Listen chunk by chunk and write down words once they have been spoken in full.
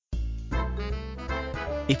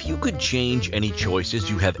If you could change any choices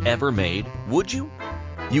you have ever made, would you?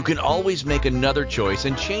 You can always make another choice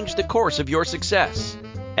and change the course of your success.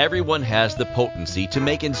 Everyone has the potency to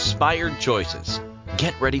make inspired choices.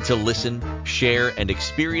 Get ready to listen, share, and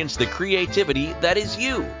experience the creativity that is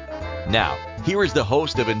you. Now, here is the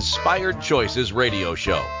host of Inspired Choices radio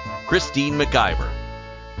show, Christine McIver.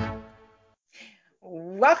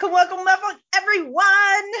 Welcome,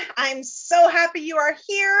 everyone. I'm so happy you are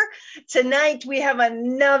here. Tonight, we have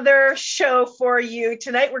another show for you.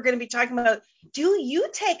 Tonight, we're going to be talking about, do you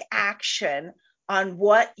take action on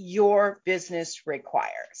what your business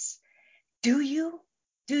requires? Do you?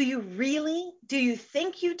 Do you really? Do you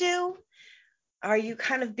think you do? Are you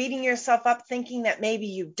kind of beating yourself up thinking that maybe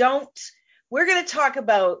you don't? We're going to talk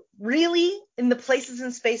about really in the places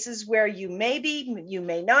and spaces where you may be, you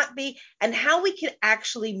may not be, and how we can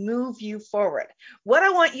actually move you forward. What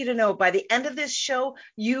I want you to know, by the end of this show,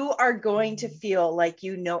 you are going to feel like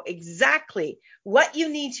you know exactly what you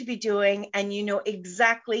need to be doing and you know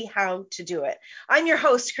exactly how to do it. I'm your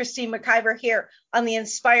host, Christine McIver, here on the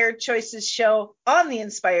Inspired Choices show on the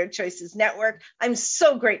Inspired Choices Network. I'm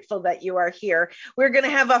so grateful that you are here. We're going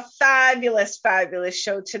to have a fabulous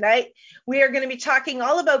show tonight. We are going to be talking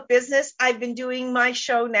all about business. I've been doing my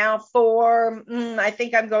show now for, I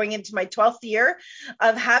think I'm going into my 12th year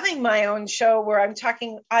of having my own show where I'm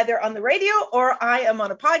talking either on the radio or I am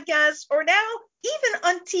on a podcast or now even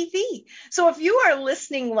on TV. So if you are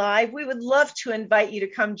listening live, we would love to invite you to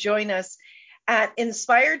come join us at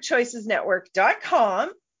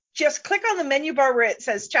inspiredchoicesnetwork.com. Just click on the menu bar where it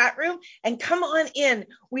says chat room and come on in.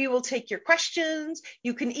 We will take your questions.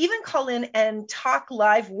 You can even call in and talk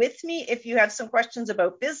live with me if you have some questions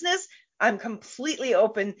about business. I'm completely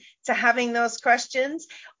open to having those questions.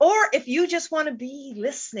 Or if you just want to be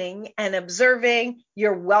listening and observing,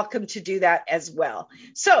 you're welcome to do that as well.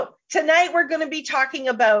 So tonight we're going to be talking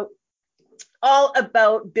about all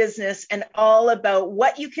about business and all about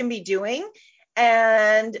what you can be doing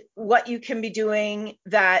and what you can be doing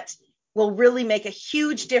that will really make a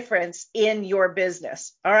huge difference in your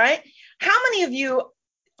business. All right. How many of you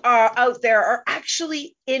are out there are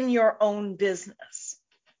actually in your own business?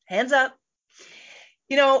 Hands up.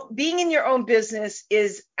 You know, being in your own business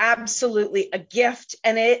is absolutely a gift,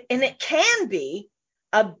 and it can be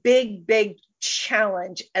a big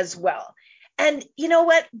challenge as well. And you know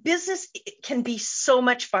what? Business can be so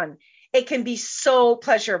much fun. It can be so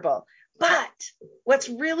pleasurable. But what's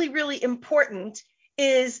really important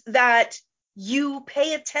is that you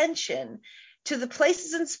pay attention to the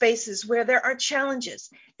places and spaces where there are challenges.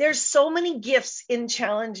 There's so many gifts in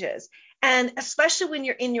challenges. And especially when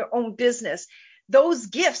you're in your own business, those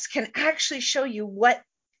gifts can actually show you what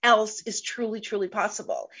else is truly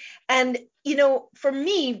possible. And, you know, for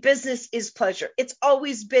me, business is pleasure. It's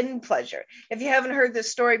always been pleasure. If you haven't heard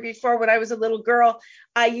this story before, when I was a little girl,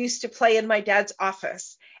 I used to play in my dad's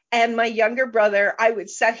office. And my younger brother, I would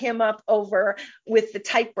set him up over with the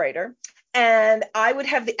typewriter, and I would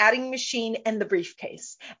have the adding machine and the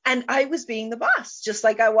briefcase. And I was being the boss, just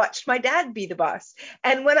like I watched my dad be the boss.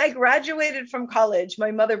 And when I graduated from college,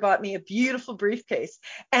 my mother bought me a beautiful briefcase.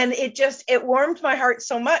 And it warmed my heart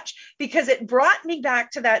so much because it brought me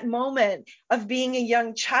back to that moment of being a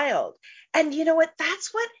young child. And you know what?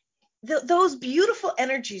 That's what those beautiful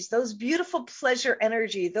energies, those beautiful pleasure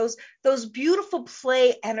energy, those beautiful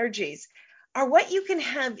play energies are what you can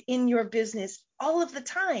have in your business all of the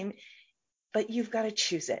time, but you've got to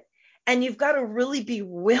choose it. And you've got to really be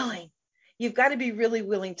willing. You've got to be really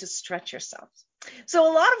willing to stretch yourself.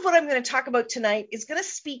 So a lot of what I'm going to talk about tonight is going to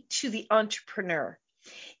speak to the entrepreneur.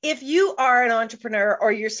 If you are an entrepreneur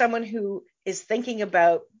or you're someone who is thinking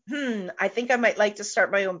about, I think I might like to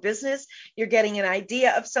start my own business. You're getting an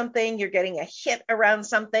idea of something. You're getting a hit around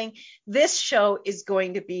something. This show is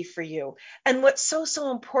going to be for you. And what's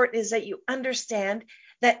so important is that you understand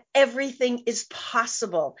that everything is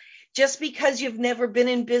possible. Just because you've never been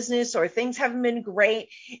in business or things haven't been great,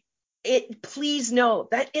 please know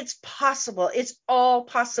that it's possible. It's all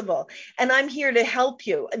possible. And I'm here to help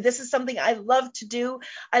you. This is something I love to do.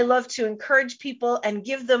 I love to encourage people and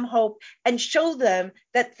give them hope and show them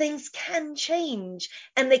that things can change,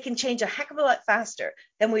 and they can change a heck of a lot faster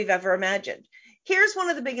than we've ever imagined. Here's one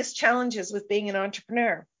of the biggest challenges with being an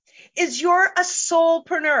entrepreneur is you're a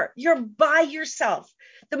solopreneur. You're by yourself.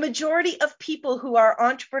 The majority of people who are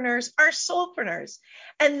entrepreneurs are solopreneurs,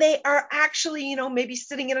 and they are actually, you know, maybe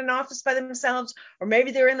sitting in an office by themselves, or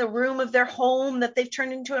maybe they're in the room of their home that they've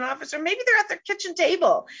turned into an office, or maybe they're at their kitchen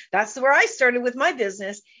table. That's where I started with my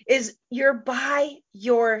business, is you're by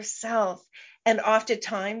yourself. And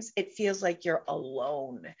oftentimes it feels like you're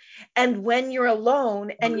alone. And when you're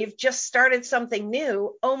alone and you've just started something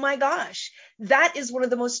new, oh my gosh, that is one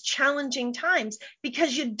of the most challenging times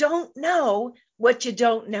because you don't know what you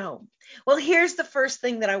don't know. Well, here's the first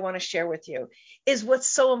thing that I want to share with you is what's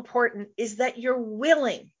so important is that you're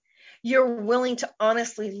willing. You're willing to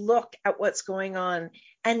honestly look at what's going on,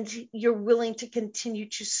 and you're willing to continue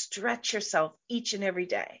to stretch yourself each and every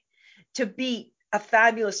day to be a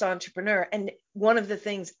fabulous entrepreneur. And one of the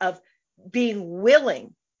things of being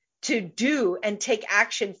willing to do and take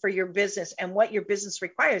action for your business and what your business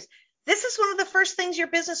requires. This is one of the first things your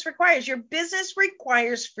business requires. Your business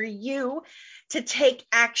requires for you to take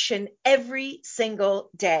action every single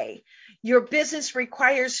day. Your business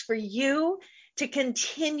requires for you to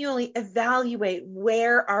continually evaluate,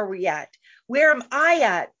 where are we at? Where am I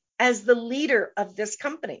at as the leader of this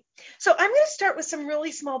company? So I'm going to start with some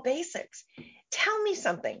really small basics. Tell me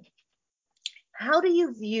something. How do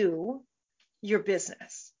you view your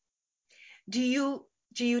business? Do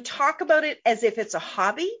you talk about it as if it's a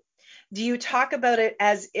hobby? Do you talk about it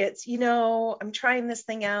as it's, I'm trying this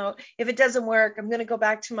thing out. If it doesn't work, I'm going to go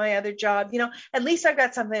back to my other job. At least I've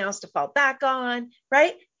got something else to fall back on,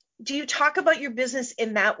 right? Do you talk about your business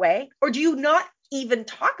in that way, or do you not even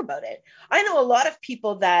talk about it? I know a lot of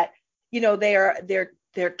people that,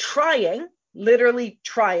 they're trying, literally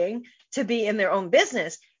trying to be in their own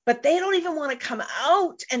business, but they don't even want to come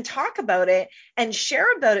out and talk about it and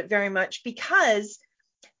share about it very much because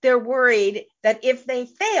they're worried that if they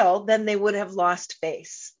fail, then they would have lost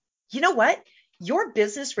face. You know what? Your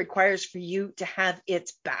business requires for you to have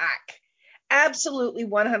its back. Absolutely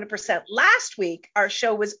 100%. Last week, our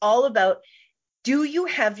show was all about, do you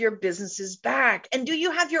have your business's back? And do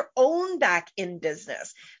you have your own back in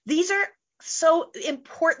business? These are so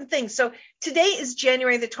important things. So today is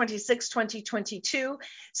January the 26th, 2022.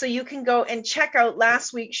 So you can go and check out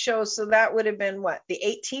last week's show. So that would have been the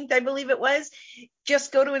 18th, I believe it was.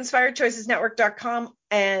 Just go to inspiredchoicesnetwork.com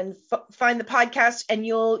and find the podcast, and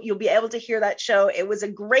you'll be able to hear that show. It was a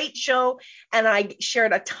great show, and I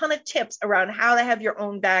shared a ton of tips around how to have your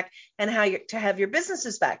own back and how to have your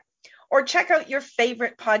business's back. Or check out your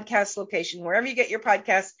favorite podcast location, wherever you get your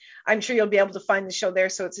podcasts. I'm sure you'll be able to find the show there.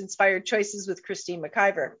 So it's Inspired Choices with Christine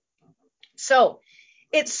McIver. So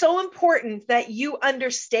it's so important that you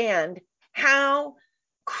understand how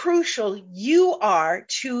crucial you are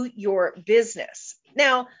to your business.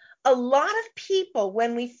 Now, a lot of people,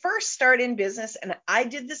 when we first start in business, and I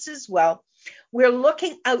did this as well, we're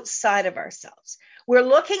looking outside of ourselves. We're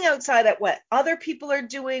looking outside at what other people are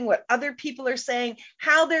doing, what other people are saying,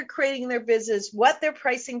 how they're creating their business, what they're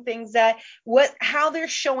pricing things at, how they're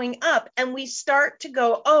showing up. And we start to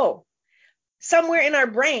go, oh, somewhere in our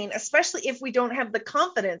brain, especially if we don't have the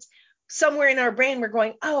confidence, somewhere in our brain, we're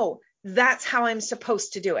going, oh, that's how I'm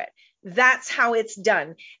supposed to do it. That's how it's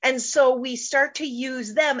done. And so we start to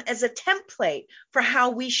use them as a template for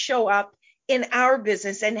how we show up in our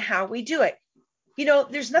business and how we do it.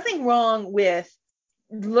 There's nothing wrong with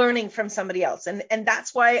learning from somebody else. And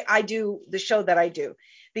that's why I do the show that I do,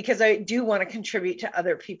 because I do want to contribute to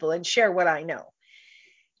other people and share what I know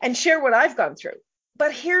and share what I've gone through.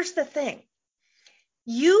 But here's the thing.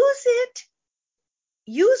 Use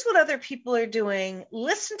what other people are doing,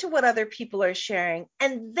 listen to what other people are sharing,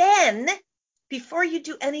 and then before you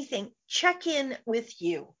do anything, check in with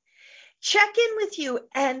you. Check in with you.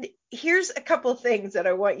 And here's a couple of things that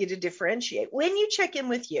I want you to differentiate. When you check in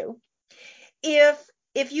with you,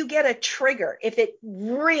 if you get a trigger, if it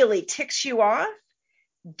really ticks you off,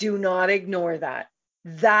 do not ignore that.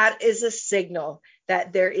 That is a signal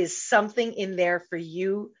that there is something in there for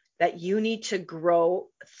you that you need to grow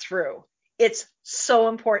through. It's so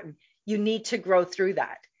important. You need to grow through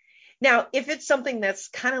that. Now, if it's something that's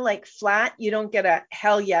kind of like flat, you don't get a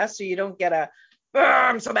hell yes, or you don't get a,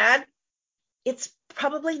 I'm so mad. It's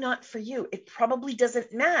probably not for you. It probably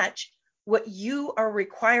doesn't match what you are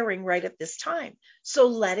requiring right at this time. So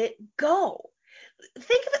let it go.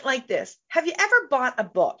 Think of it like this. Have you ever bought a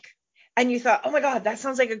book and you thought, oh my God, that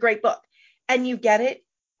sounds like a great book, and you get it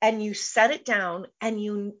and you set it down and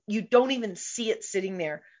you don't even see it sitting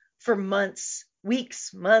there for months,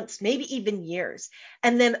 weeks, months, maybe even years.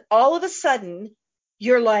 And then all of a sudden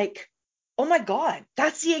you're like, oh my God,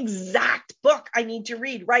 that's the exact book I need to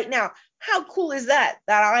read right now. How cool is that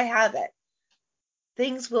I have it?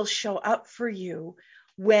 Things will show up for you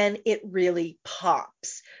when it really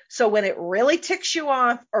pops. So when it really ticks you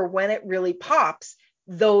off, or when it really pops,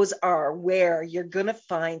 those are where you're going to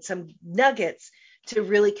find some nuggets to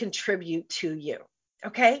really contribute to you.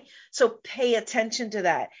 Okay, so pay attention to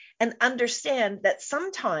that and understand that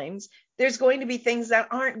sometimes there's going to be things that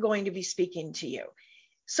aren't going to be speaking to you.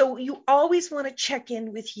 So you always want to check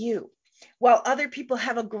in with you. While other people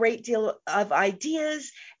have a great deal of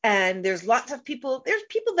ideas, and there's people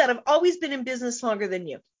that have always been in business longer than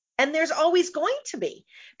you. And there's always going to be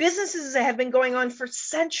businesses that have been going on for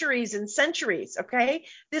centuries and centuries. Okay.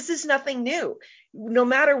 This is nothing new. No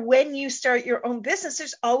matter when you start your own business,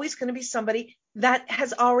 there's always going to be somebody that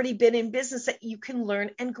has already been in business that you can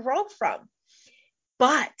learn and grow from.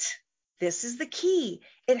 But this is the key.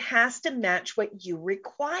 It has to match what you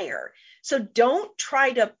require. So don't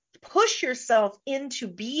try to push yourself into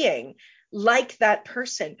being like that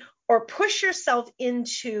person, or push yourself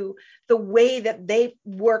into the way that they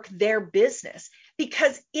work their business,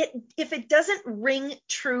 because if it doesn't ring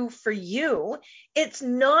true for you, it's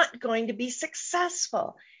not going to be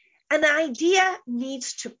successful. An idea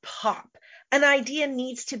needs to pop. An idea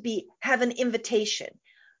needs to have an invitation.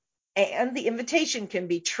 And the invitation can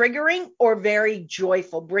be triggering or very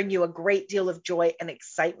joyful, bring you a great deal of joy and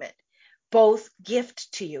excitement. Both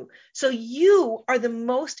gift to you. So you are the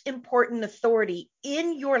most important authority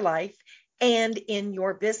in your life and in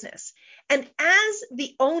your business. And as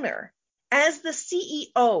the owner, as the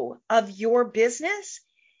CEO of your business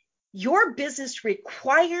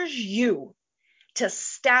requires you to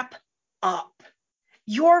step up.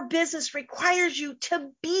 Your business requires you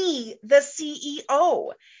to be the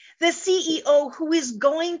CEO. The CEO who is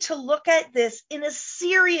going to look at this in a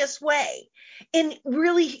serious way,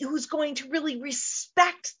 who's going to really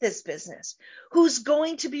respect this business, who's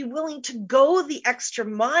going to be willing to go the extra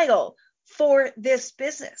mile for this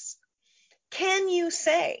business. Can you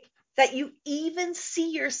say that you even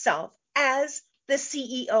see yourself as the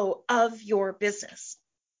CEO of your business?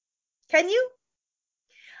 Can you?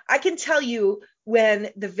 I can tell you,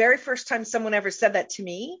 when the very first time someone ever said that to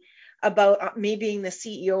me about me being the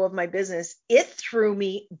CEO of my business, it threw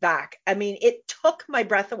me back. I mean, it took my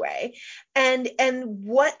breath away. And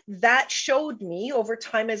what that showed me over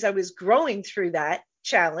time as I was growing through that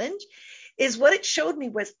challenge is, what it showed me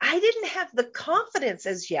was I didn't have the confidence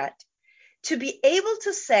as yet to be able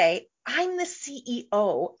to say, I'm the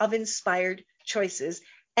CEO of Inspired Choices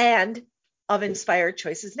and of Inspired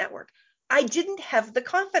Choices Network. I didn't have the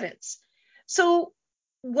confidence. So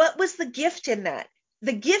what was the gift in that?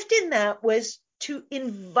 The gift in that was to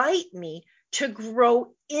invite me to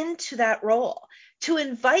grow into that role, to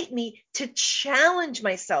invite me to challenge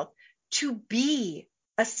myself to be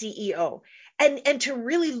a CEO, and to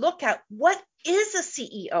really look at what is a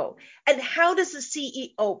CEO and how does a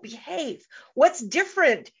CEO behave? What's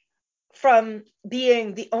different from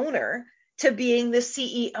being the owner to being the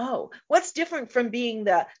CEO? What's different from being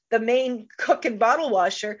the main cook and bottle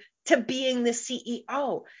washer to being the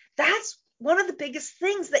CEO? That's one of the biggest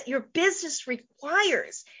things that your business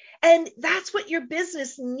requires. And that's what your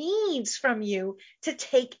business needs from you to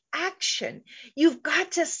take action. You've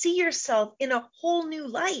got to see yourself in a whole new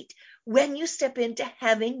light when you step into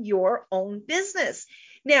having your own business.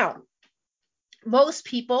 Now, most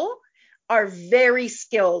people are very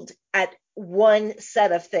skilled at one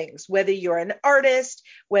set of things, whether you're an artist,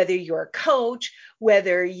 whether you're a coach,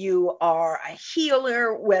 whether you are a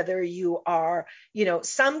healer, whether you are,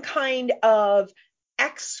 some kind of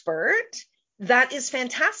expert. That is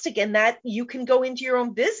fantastic. And that you can go into your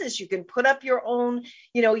own business. You can put up your own,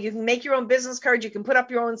 you can make your own business card. You can put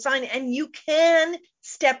up your own sign, and you can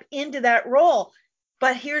step into that role.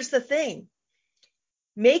 But here's the thing.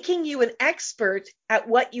 Making you an expert at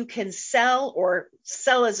what you can sell or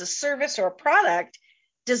sell as a service or a product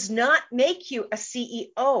does not make you a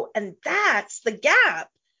CEO. And that's the gap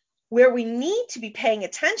where we need to be paying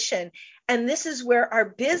attention. And this is where our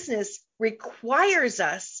business requires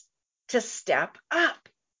us to step up.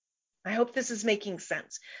 I hope this is making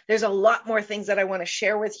sense. There's a lot more things that I want to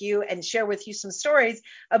share with you, and share with you some stories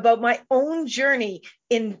about my own journey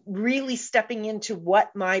in really stepping into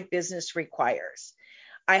what my business requires.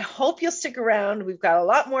 I hope you'll stick around. We've got a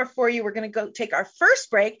lot more for you. We're going to go take our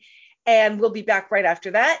first break, and we'll be back right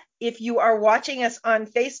after that. If you are watching us on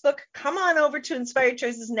Facebook, come on over to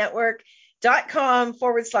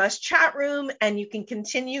inspiredchoicesnetwork.com/chat room, and you can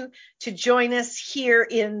continue to join us here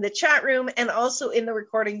in the chat room and also in the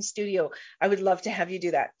recording studio. I would love to have you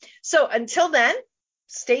do that. So until then,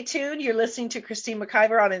 stay tuned. You're listening to Christine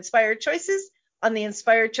McIver on Inspired Choices on the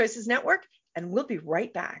Inspired Choices Network, and we'll be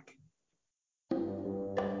right back.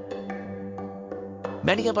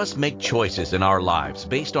 Many of us make choices in our lives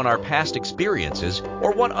based on our past experiences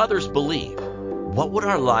or what others believe. What would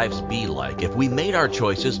our lives be like if we made our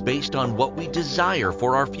choices based on what we desire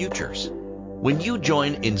for our futures? When you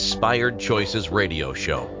join Inspired Choices Radio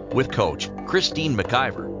Show with Coach Christine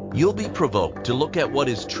McIver, you'll be provoked to look at what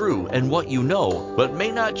is true and what you know but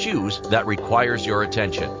may not choose that requires your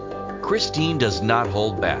attention. Christine does not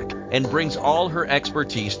hold back and brings all her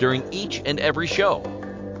expertise during each and every show.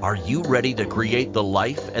 Are you ready to create the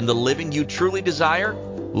life and the living you truly desire?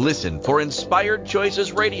 Listen for Inspired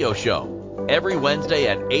Choices Radio Show every Wednesday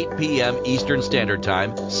at 8 p.m. Eastern Standard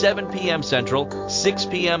Time, 7 p.m. Central, 6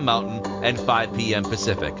 p.m. Mountain, and 5 p.m.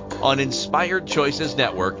 Pacific on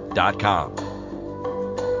InspiredChoicesNetwork.com.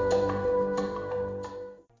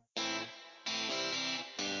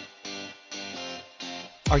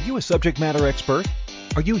 Are you a subject matter expert?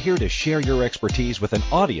 Are you here to share your expertise with an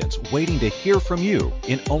audience waiting to hear from you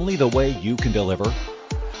in only the way you can deliver?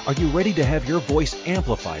 Are you ready to have your voice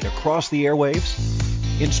amplified across the airwaves?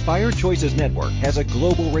 Inspired Choices Network has a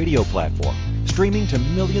global radio platform streaming to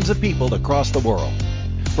millions of people across the world.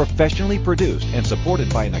 Professionally produced and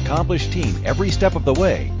supported by an accomplished team every step of the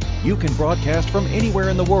way, you can broadcast from anywhere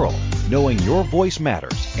in the world, knowing your voice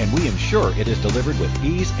matters, and we ensure it is delivered with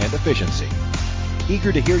ease and efficiency.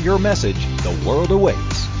 Eager to hear your message, the world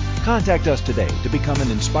awaits. Contact us today to become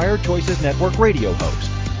an Inspired Choices Network radio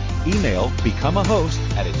host. Email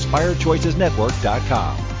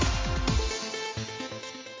becomeahost@inspiredchoicesnetwork.com.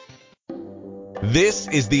 This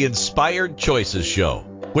is the Inspired Choices Show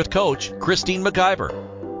with Coach Christine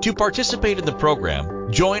McIver. To participate in the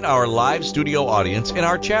program, join our live studio audience in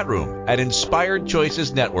our chat room at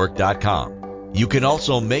InspiredChoicesNetwork.com. You can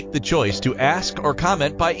also make the choice to ask or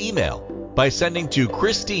comment by email by sending to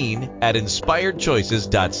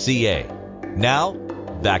Christine@InspiredChoices.ca. Now,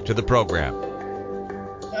 back to the program.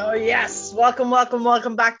 Oh, yes. Welcome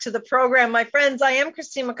back to the program, my friends. I am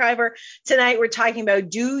Christine McIver. Tonight, we're talking about,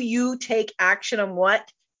 do you take action on what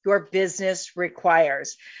your business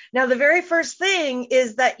requires? Now, the very first thing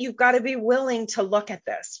is that you've got to be willing to look at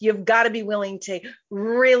this. You've got to be willing to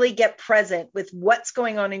really get present with what's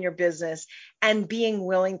going on in your business and being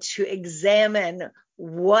willing to examine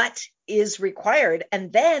what is required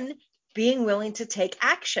and then being willing to take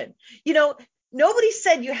action. You know, nobody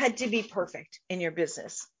said you had to be perfect in your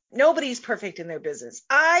business. Nobody's perfect in their business.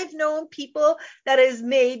 I've known people that has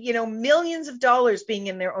made, millions of dollars being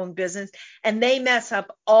in their own business, and they mess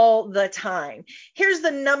up all the time. Here's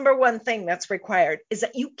the number one thing that's required is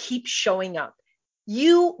that you keep showing up.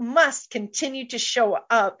 You must continue to show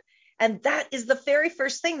up. And that is the very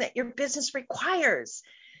first thing that your business requires.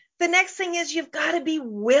 The next thing is you've got to be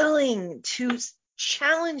willing to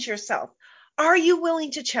challenge yourself. Are you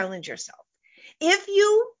willing to challenge yourself? If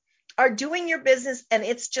you are doing your business and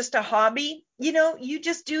it's just a hobby, you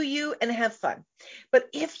just do you and have fun. But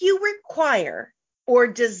if you require or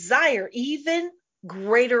desire even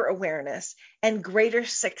greater awareness and greater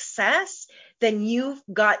success, then you've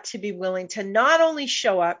got to be willing to not only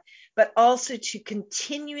show up, but also to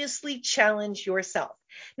continuously challenge yourself.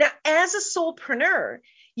 Now, as a soulpreneur,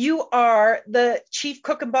 you are the chief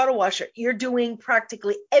cook and bottle washer. You're doing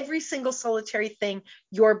practically every single solitary thing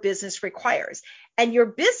your business requires. And your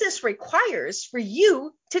business requires for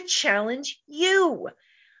you to challenge you.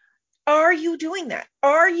 Are you doing that?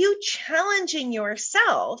 Are you challenging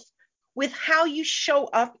yourself with how you show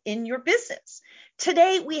up in your business?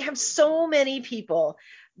 Today, we have so many people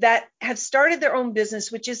that have started their own business,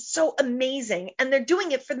 which is so amazing. And they're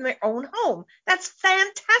doing it from their own home. That's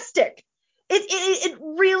fantastic. It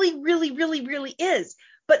really, really, really, really is.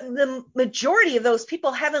 But the majority of those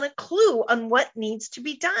people haven't a clue on what needs to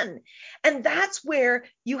be done. And that's where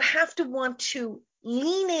you have to want to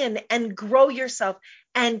lean in and grow yourself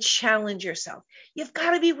and challenge yourself. You've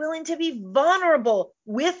got to be willing to be vulnerable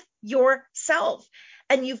with yourself.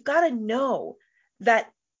 And you've got to know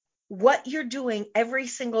that what you're doing every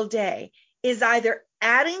single day is either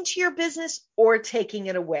adding to your business or taking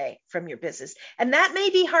it away from your business. And that may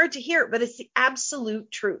be hard to hear, but it's the absolute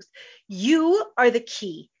truth. You are the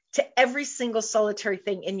key to every single solitary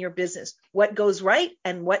thing in your business, what goes right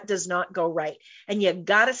and what does not go right. And you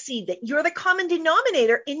got to see that you're the common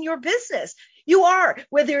denominator in your business. You are,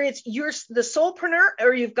 whether it's you're the solopreneur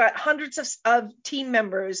or you've got hundreds of team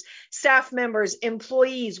members, staff members,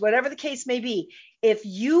 employees, whatever the case may be. If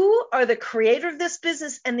you are the creator of this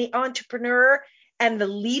business and the entrepreneur and the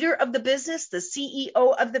leader of the business, the CEO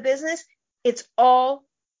of the business, it's all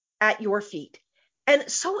at your feet. And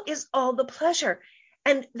so is all the pleasure.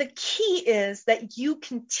 And the key is that you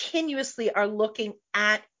continuously are looking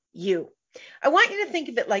at you. I want you to think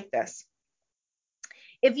of it like this.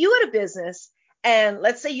 If you had a business and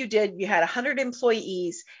let's say you had 100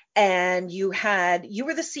 employees and you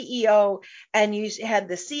were the CEO and you had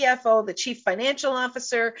the CFO, the chief financial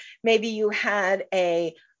officer, maybe you had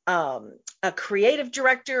a a creative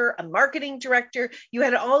director, a marketing director. You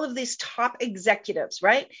had all of these top executives,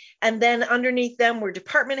 right? And then underneath them were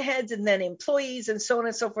department heads and then employees and so on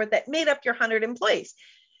and so forth that made up your 100 employees.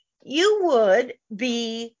 You would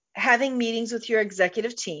be having meetings with your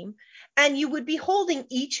executive team, and you would be holding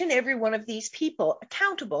each and every one of these people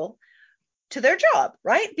accountable to their job,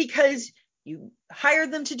 right? Because you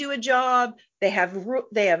hired them to do a job. They have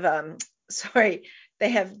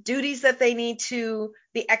duties that they need to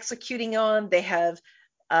be executing on. They have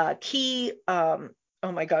key, oh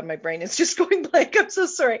my God, my brain is just going blank. I'm so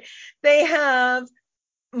sorry. They have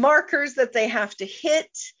markers that they have to hit,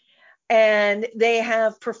 and they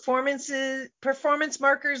have performance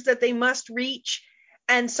markers that they must reach,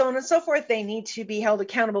 and so on and so forth. They need to be held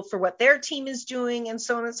accountable for what their team is doing, and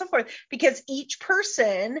so on and so forth, because each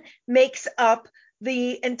person makes up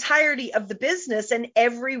the entirety of the business and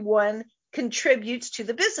everyone contributes to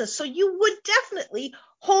the business. So you would definitely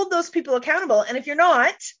hold those people accountable. And if you're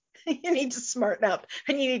not, you need to smarten up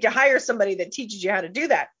and you need to hire somebody that teaches you how to do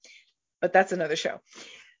that. But that's another show.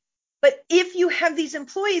 But if you have these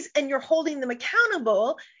employees and you're holding them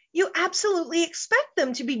accountable, you absolutely expect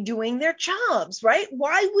them to be doing their jobs, right?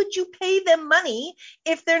 Why would you pay them money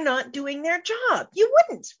if they're not doing their job? You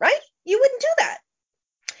wouldn't, right? You wouldn't do that.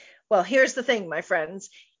 Well, here's the thing, my friends.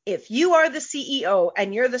 If you are the CEO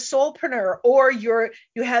and you're the solopreneur, or you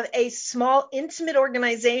have a small, intimate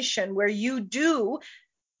organization where you do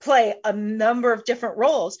play a number of different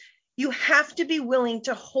roles, you have to be willing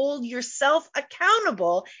to hold yourself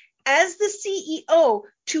accountable as the CEO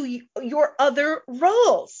to your other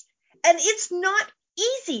roles. And it's not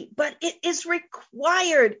easy, but it is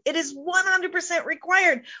required. It is 100%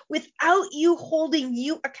 required. Without you holding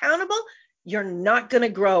you accountable, you're not going to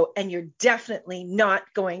grow, and you're definitely not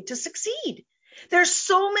going to succeed. There's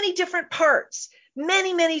so many different parts,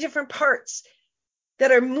 many different parts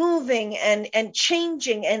that are moving and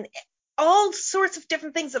changing, and all sorts of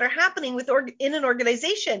different things that are happening in an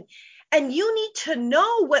organization. And you need to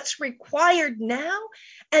know what's required now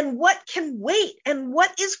and what can wait and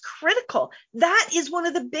what is critical. That is one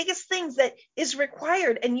of the biggest things that is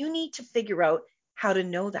required. And you need to figure out how to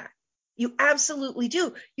know that. You absolutely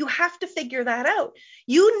do. You have to figure that out.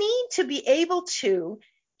 You need to be able to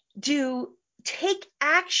take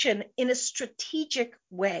action in a strategic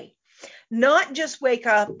way, not just wake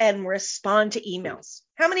up and respond to emails.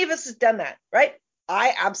 How many of us have done that, right?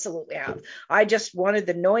 I absolutely have. I just wanted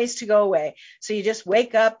the noise to go away. So you just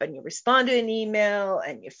wake up and you respond to an email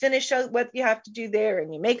and you finish out what you have to do there,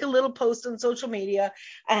 and you make a little post on social media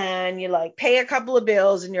and you pay a couple of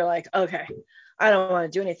bills and you're like, okay, I don't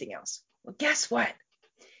want to do anything else. Well, guess what?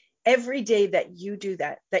 Every day that you do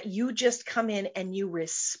that you just come in and you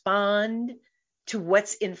respond to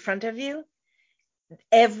what's in front of you,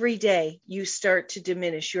 every day you start to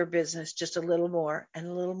diminish your business just a little more and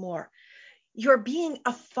a little more. You're being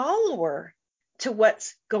a follower to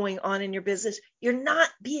what's going on in your business. You're not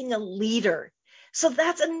being a leader. So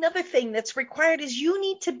that's another thing that's required, is you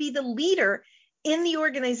need to be the leader in the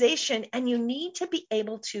organization, and you need to be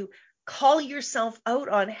able to call yourself out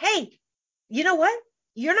on, hey, you know what?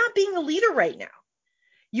 You're not being a leader right now.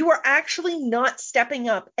 You are actually not stepping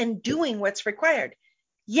up and doing what's required.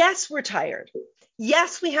 Yes, we're tired.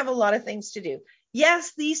 Yes, we have a lot of things to do.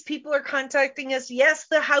 Yes, these people are contacting us. Yes,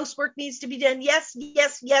 the housework needs to be done. Yes.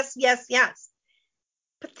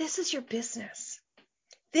 But this is your business.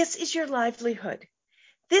 This is your livelihood.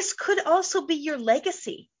 This could also be your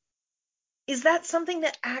legacy. Is that something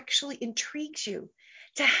that actually intrigues you,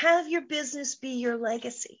 to have your business be your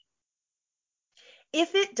legacy?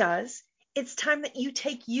 If it does, it's time that you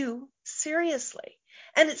take you seriously.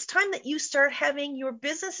 And it's time that you start having your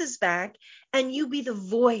businesses back and you be the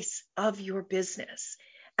voice of your business.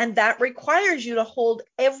 And that requires you to hold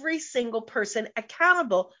every single person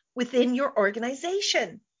accountable within your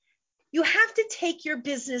organization. You have to take your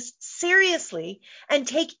business seriously and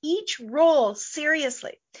take each role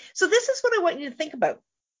seriously. So this is what I want you to think about.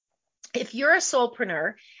 If you're a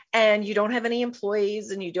solopreneur and you don't have any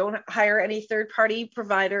employees and you don't hire any third-party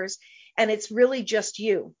providers, and it's really just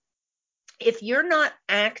you, if you're not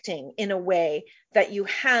acting in a way that you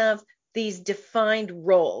have these defined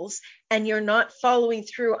roles and you're not following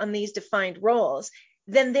through on these defined roles,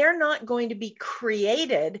 then they're not going to be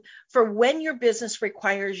created for when your business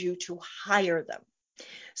requires you to hire them.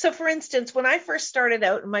 So for instance, when I first started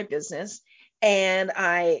out in my business and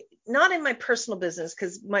I not in my personal business,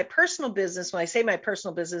 because my personal business, when I say my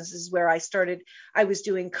personal business, is where I started. I was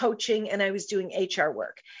doing coaching and I was doing HR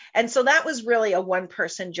work. And so that was really a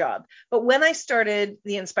one-person job. But when I started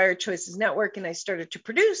the Inspired Choices Network and I started to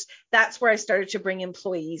produce, that's where I started to bring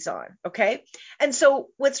employees on. Okay. And so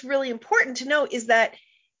what's really important to know is that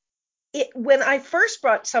when I first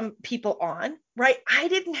brought some people on, right, I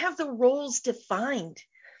didn't have the roles defined.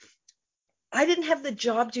 I didn't have the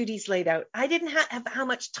job duties laid out. I didn't have how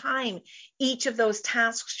much time each of those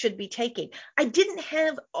tasks should be taking. I didn't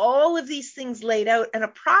have all of these things laid out and a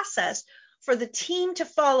process for the team to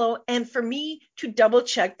follow and for me to double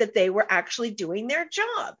check that they were actually doing their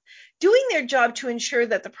job to ensure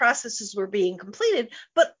that the processes were being completed,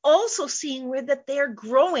 but also seeing where that they're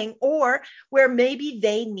growing or where maybe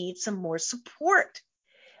they need some more support.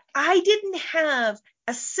 I didn't have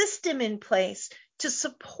a system in place to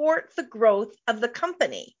support the growth of the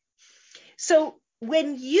company. So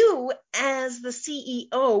when you, as the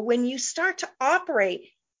CEO, when you start to operate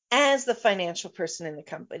as the financial person in the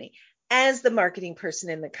company, as the marketing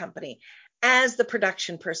person in the company, as the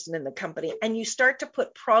production person in the company, and you start to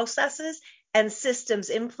put processes and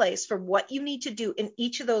systems in place for what you need to do in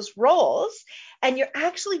each of those roles, and you're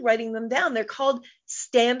actually writing them down. They're called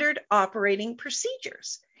standard operating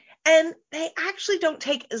procedures. And they actually don't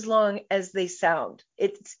take as long as they sound.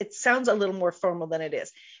 It sounds a little more formal than it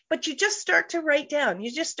is. But you just start to write down,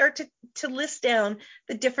 you just start to list down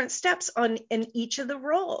the different steps in each of the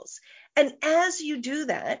roles. And as you do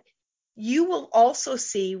that, you will also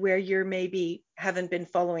see where you're maybe haven't been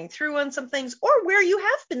following through on some things or where you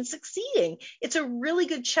have been succeeding. It's a really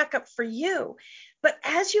good checkup for you. But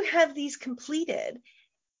as you have these completed,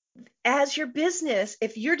 as your business,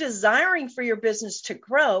 if you're desiring for your business to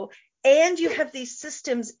grow and you have these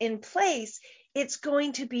systems in place, it's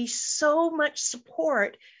going to be so much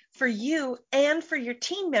support for you and for your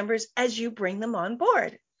team members as you bring them on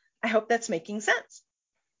board. I hope that's making sense.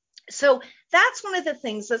 So that's one of the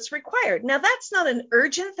things that's required. Now, that's not an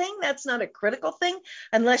urgent thing. That's not a critical thing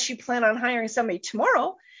unless you plan on hiring somebody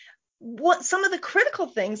tomorrow. What some of the critical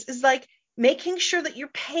things is like making sure that you're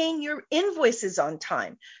paying your invoices on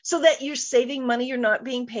time so that you're saving money, you're not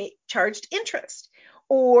being charged interest,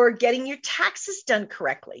 or getting your taxes done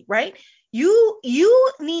correctly, right? You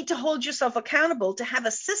need to hold yourself accountable to have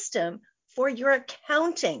a system for your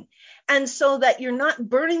accounting. And so that you're not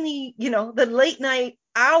burning the late night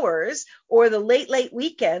hours or the late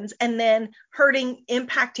weekends and then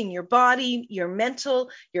impacting your body, your mental,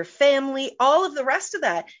 your family, all of the rest of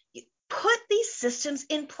that. Put these systems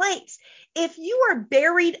in place. If you are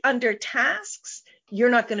buried under tasks, you're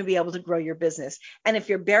not going to be able to grow your business. And if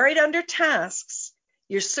you're buried under tasks,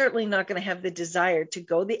 you're certainly not going to have the desire to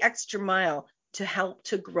go the extra mile to help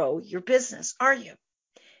to grow your business, are you?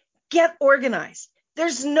 Get organized.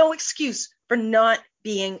 There's no excuse for not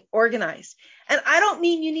being organized. And I don't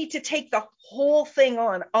mean you need to take the whole thing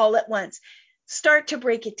on all at once. Start to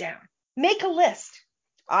break it down. Make a list.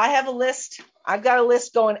 I have a list. I've got a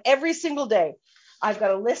list going every single day. I've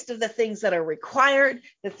got a list of the things that are required,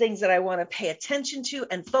 the things that I want to pay attention to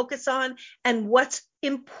and focus on, and what's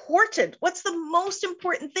important. What's the most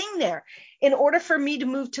important thing there? In order for me to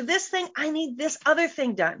move to this thing, I need this other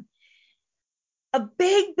thing done. A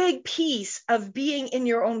big piece of being in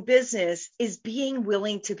your own business is being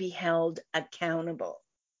willing to be held accountable.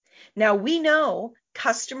 Now, we know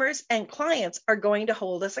customers and clients are going to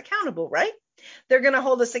hold us accountable, right? They're going to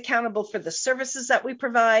hold us accountable for the services that we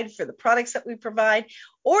provide, for the products that we provide,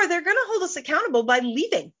 or they're going to hold us accountable by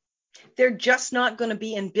leaving. They're just not going to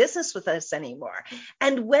be in business with us anymore.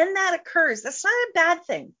 And when that occurs, that's not a bad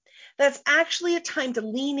thing. That's actually a time to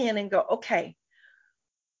lean in and go, okay,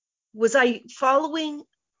 was I following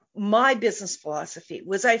my business philosophy?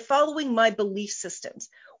 Was I following my belief systems?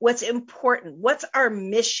 What's important? What's our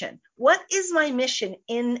mission? What is my mission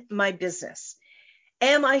in my business?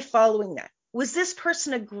 Am I following that? Was this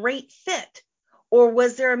person a great fit? Or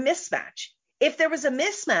was there a mismatch? If there was a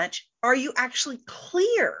mismatch, are you actually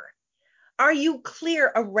clear? Are you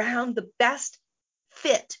clear around the best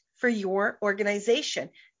fit for your organization,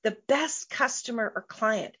 the best customer or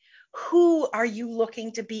client? Who are you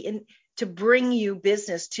looking to be in to bring you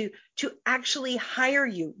business, to actually hire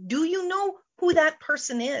you? Do you know who that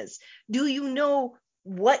person is? Do you know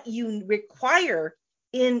what you require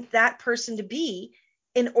in that person to be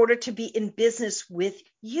in order to be in business with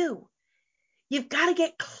you? You've got to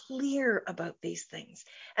get clear about these things.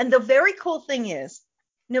 And the very cool thing is,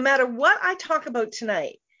 no matter what I talk about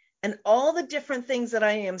tonight and all the different things that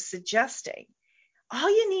I am suggesting, all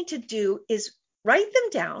you need to do is write them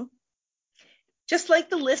down, just like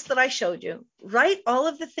the list that I showed you. Write all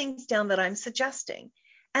of the things down that I'm suggesting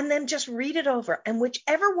and then just read it over. And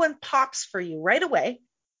whichever one pops for you right away,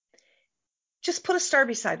 just put a star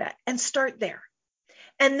beside that and start there.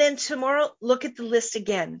 And then tomorrow, look at the list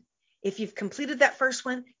again. If you've completed that first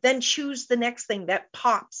one, then choose the next thing that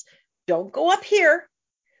pops. Don't go up here.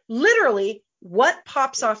 Literally, what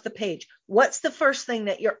pops off the page? What's the first thing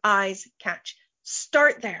that your eyes catch?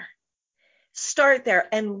 Start there. Start there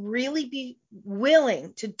and really be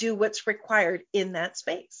willing to do what's required in that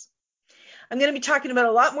space. I'm going to be talking about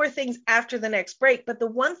a lot more things after the next break, but the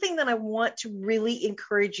one thing that I want to really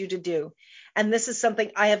encourage you to do, and this is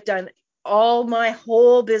something I have done all my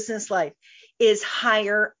whole business life, is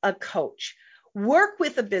hire a coach. Work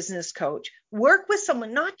with a business coach. Work with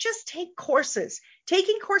someone, not just take courses.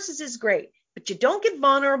 Taking courses is great, but you don't get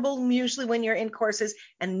vulnerable usually when you're in courses,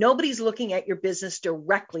 and nobody's looking at your business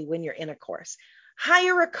directly when you're in a course.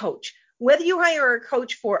 Hire a coach. Whether you hire a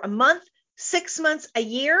coach for a month, 6 months, a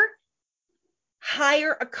year,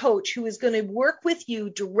 hire a coach who is going to work with you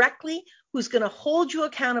directly, who's going to hold you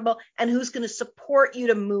accountable, and who's going to support you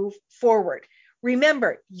to move forward.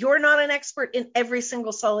 Remember, you're not an expert in every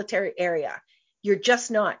single solitary area. You're just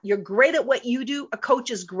not. You're great at what you do. A coach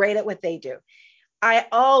is great at what they do. I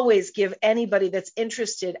always give anybody that's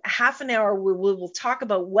interested a half an hour where we will talk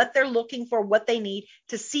about what they're looking for, what they need,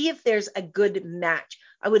 to see if there's a good match.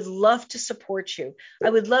 I would love to support you. I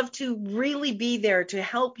would love to really be there to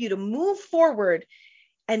help you to move forward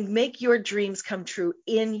and make your dreams come true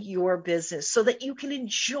in your business so that you can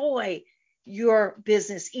enjoy your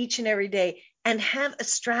business each and every day and have a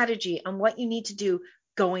strategy on what you need to do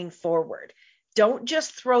going forward. Don't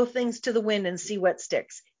just throw things to the wind and see what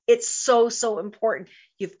sticks. It's so, so important.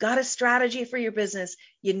 You've got a strategy for your business.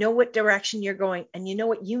 You know what direction you're going, and you know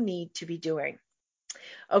what you need to be doing.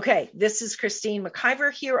 Okay, this is Christine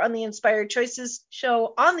McIver here on the Inspired Choices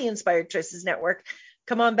show on the Inspired Choices Network.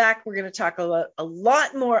 Come on back. We're going to talk a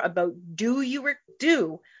lot more about do you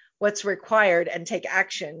do what's required and take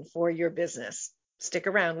action for your business. Stick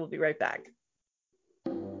around. We'll be right back.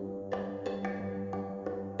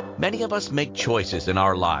 Many of us make choices in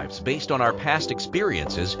our lives based on our past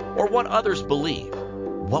experiences or what others believe.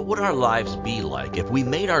 What would our lives be like if we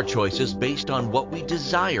made our choices based on what we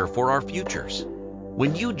desire for our futures?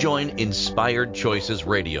 When you join Inspired Choices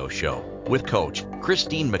Radio Show with Coach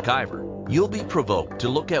Christine McIver, you'll be provoked to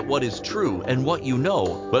look at what is true and what you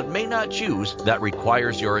know but may not choose that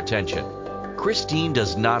requires your attention. Christine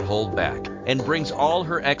does not hold back and brings all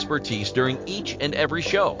her expertise during each and every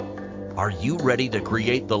show. Are you ready to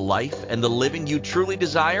create the life and the living you truly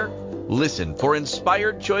desire? Listen for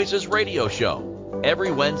Inspired Choices Radio Show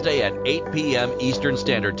every Wednesday at 8 p.m. Eastern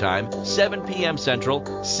Standard Time, 7 p.m.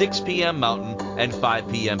 Central, 6 p.m. Mountain, and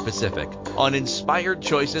 5 p.m. Pacific on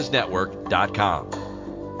InspiredChoicesNetwork.com.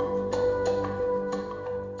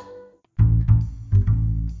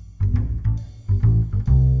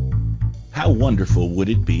 How wonderful would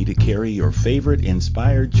it be to carry your favorite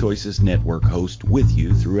Inspired Choices Network host with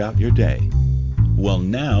you throughout your day? Well,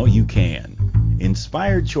 now you can.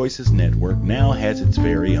 Inspired Choices Network now has its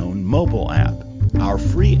very own mobile app. Our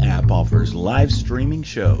free app offers live streaming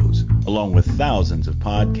shows, along with thousands of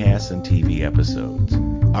podcasts and TV episodes.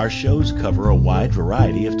 Our shows cover a wide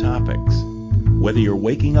variety of topics. Whether you're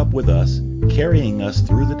waking up with us, carrying us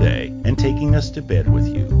through the day, and taking us to bed with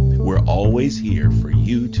you, we're always here for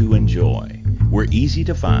you to enjoy. We're easy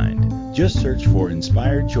to find. Just search for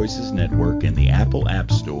Inspired Choices Network in the Apple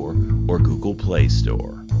App Store or Google Play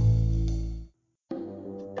Store.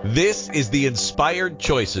 This is the Inspired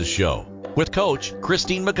Choices Show with Coach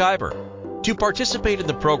Christine McIver. To participate in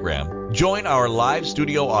the program, join our live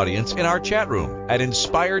studio audience in our chat room at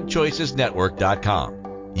InspiredChoicesNetwork.com.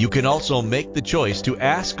 You can also make the choice to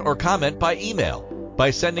ask or comment by email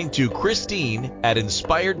by sending to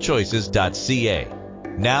Christine@InspiredChoices.ca.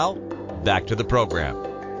 Now, back to the program.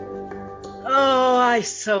 Oh, I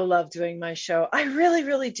so love doing my show. I really,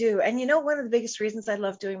 really do. And you know, one of the biggest reasons I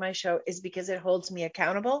love doing my show is because it holds me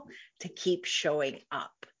accountable to keep showing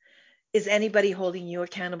up. Is anybody holding you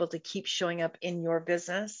accountable to keep showing up in your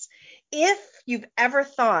business? If you've ever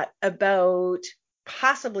thought about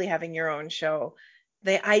possibly having your own show,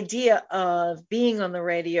 the idea of being on the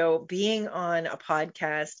radio, being on a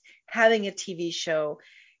podcast, having a TV show,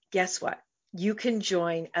 guess what? You can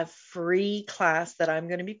join a free class that I'm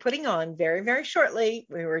going to be putting on very, very shortly.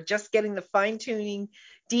 We were just getting the fine tuning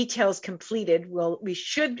details completed. We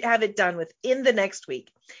should have it done within the next week.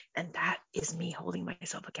 And that is me holding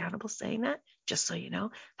myself accountable saying that, just so you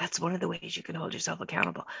know. That's one of the ways you can hold yourself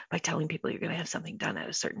accountable, by telling people you're going to have something done at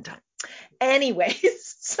a certain time.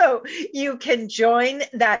 Anyways, so you can join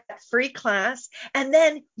that free class, and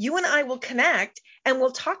then you and I will connect and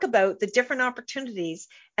we'll talk about the different opportunities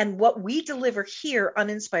and what we deliver here on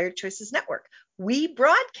Inspired Choices Network. We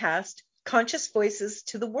broadcast conscious voices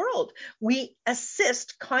to the world. We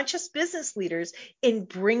assist conscious business leaders in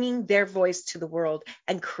bringing their voice to the world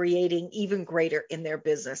and creating even greater in their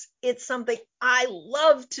business. It's something I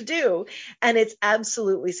love to do, and it's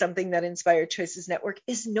absolutely something that Inspired Choices Network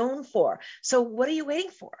is known for. So what are you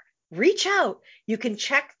waiting for? Reach out. You can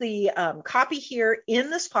check the copy here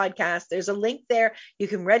in this podcast. There's a link there. You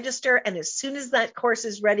can register, and as soon as that course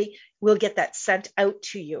is ready, we'll get that sent out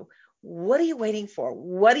to you. What are you waiting for?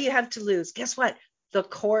 What do you have to lose? Guess what? The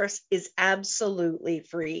course is absolutely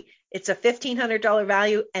free. It's a $1,500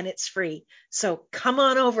 value and it's free. So come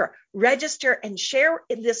on over, register, and share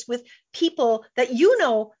this with people that you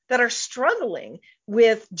know that are struggling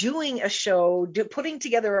with doing a show, putting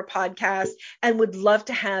together a podcast, and would love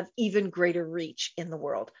to have even greater reach in the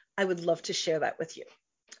world. I would love to share that with you.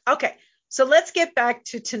 Okay, so let's get back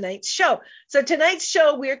to tonight's show. So tonight's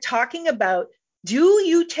show, we're talking about, do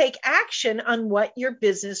you take action on what your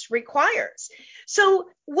business requires? So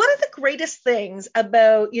one of the greatest things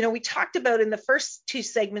about, we talked about in the first two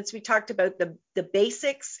segments, we talked about the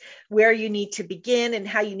basics, where you need to begin and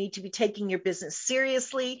how you need to be taking your business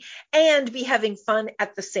seriously and be having fun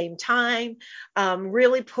at the same time,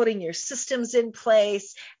 really putting your systems in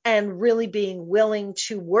place and really being willing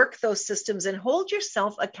to work those systems and hold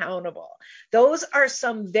yourself accountable. Those are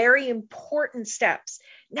some very important steps.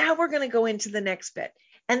 Now we're going to go into the next bit.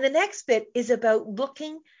 And the next bit is about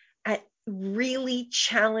looking at really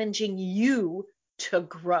challenging you to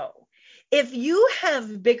grow. If you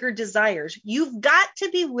have bigger desires, you've got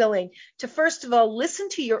to be willing to, first of all, listen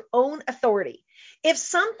to your own authority. If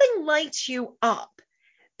something lights you up,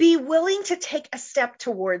 be willing to take a step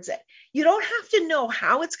towards it. You don't have to know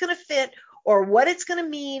how it's going to fit or what it's going to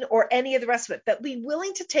mean or any of the rest of it, but be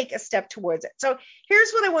willing to take a step towards it. So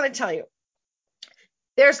here's what I want to tell you.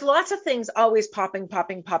 There's lots of things always popping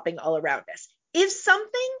all around us. If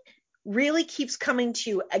something really keeps coming to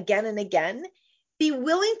you again and again, be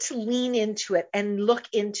willing to lean into it and look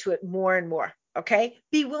into it more and more, okay?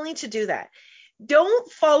 Be willing to do that.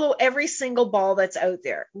 Don't follow every single ball that's out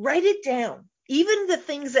there. Write it down. Even the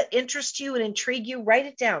things that interest you and intrigue you, write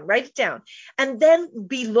it down, and then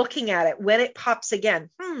be looking at it when it pops again.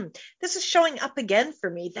 This is showing up again for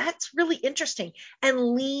me. That's really interesting,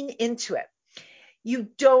 and lean into it. You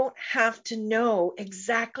don't have to know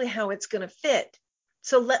exactly how it's going to fit.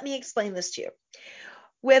 So let me explain this to you.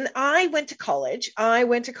 When I went to college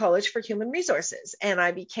for human resources, and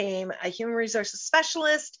I became a human resources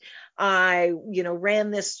specialist. I,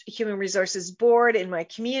 ran this human resources board in my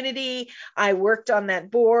community. I worked on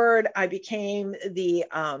that board. I became the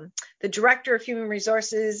director of human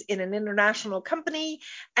resources in an international company.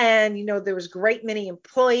 And, there was a great many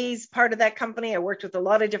employees part of that company. I worked with a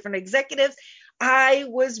lot of different executives. I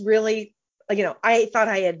was really, I thought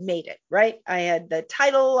I had made it, right? I had the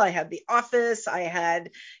title, I had the office, I had,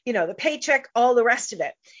 the paycheck, all the rest of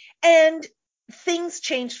it. And things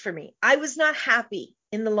changed for me. I was not happy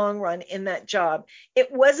in the long run in that job.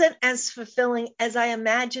 It wasn't as fulfilling as I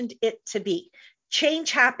imagined it to be. Change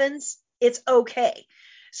happens. It's okay.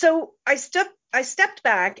 So I stepped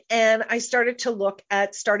back and I started to look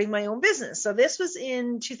at starting my own business. So this was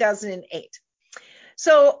in 2008.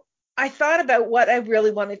 So I thought about what I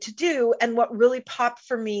really wanted to do and what really popped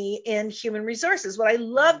for me in human resources. What I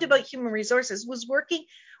loved about human resources was working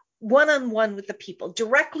one-on-one with the people,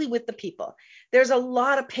 directly with the people. There's a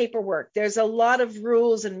lot of paperwork. There's a lot of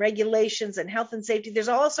rules and regulations and health and safety. There's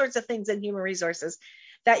all sorts of things in human resources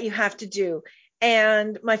that you have to do.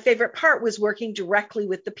 And my favorite part was working directly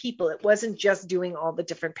with the people. It wasn't just doing all the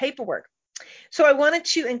different paperwork. So I wanted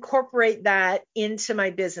to incorporate that into my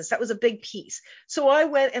business. That was a big piece. So I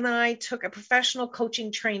went and I took a professional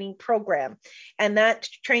coaching training program, and that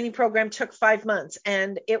training program took 5 months,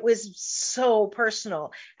 and it was so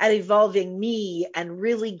personal at evolving me and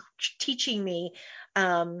really teaching me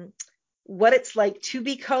what it's like to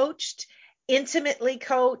be coached, intimately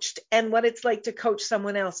coached, and what it's like to coach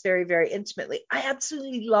someone else very, very intimately. I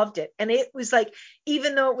absolutely loved it. And it was like,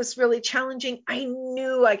 even though it was really challenging, I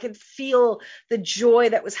knew I could feel the joy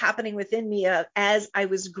that was happening within me as I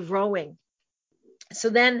was growing. So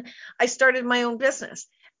then I started my own business,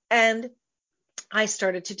 and I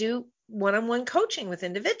started to do one-on-one coaching with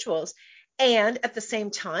individuals. And at the same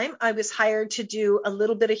time, I was hired to do a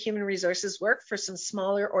little bit of human resources work for some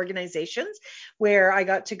smaller organizations where I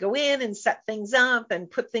got to go in and set things up and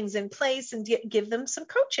put things in place and give them some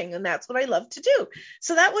coaching. And that's what I love to do.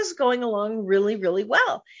 So that was going along really, really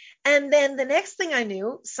well. And then the next thing I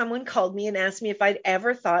knew, someone called me and asked me if I'd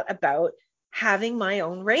ever thought about having my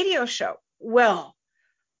own radio show. Well,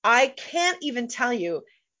 I can't even tell you,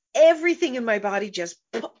 everything in my body just,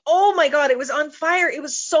 oh my God, it was on fire. It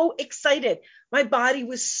was so excited. My body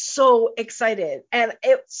was so excited. And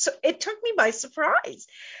it took me by surprise.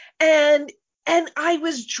 And I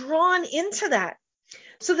was drawn into that.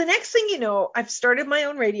 So the next thing you know, I've started my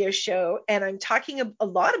own radio show, and I'm talking a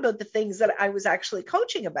lot about the things that I was actually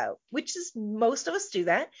coaching about, which is most of us do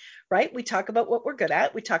that, right? We talk about what we're good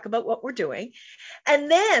at. We talk about what we're doing.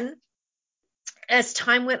 And then as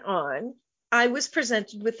time went on, I was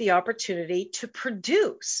presented with the opportunity to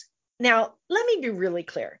produce. Now, let me be really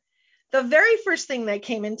clear. The very first thing that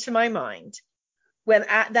came into my mind when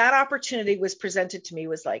that opportunity was presented to me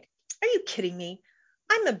was like, are you kidding me?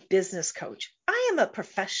 I'm a business coach. I am a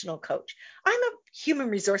professional coach. I'm a human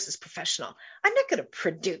resources professional. I'm not going to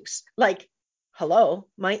produce. Like, hello,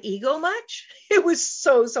 my ego much? It was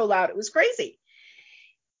so loud. It was crazy.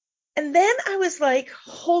 And then I was like,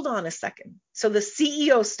 hold on a second. So the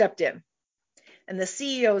CEO stepped in, and the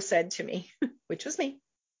CEO said to me, which was me,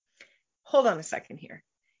 hold on a second here.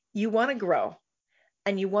 You want to grow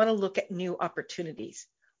and you want to look at new opportunities.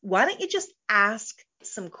 Why don't you just ask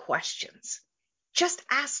some questions? Just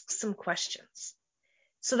ask some questions.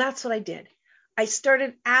 So that's what I did. I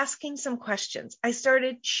started asking some questions. I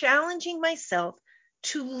started challenging myself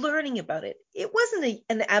to learning about it. It wasn't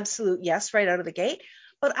an absolute yes right out of the gate,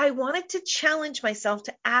 but I wanted to challenge myself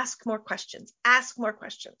to ask more questions.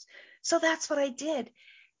 So that's what I did.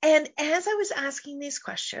 And as I was asking these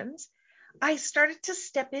questions, I started to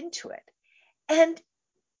step into it. And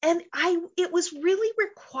it was really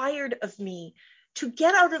required of me to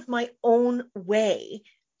get out of my own way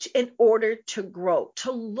in order to grow,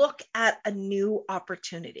 to look at a new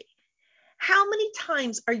opportunity. How many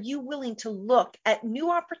times are you willing to look at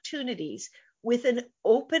new opportunities with an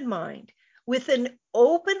open mind, with an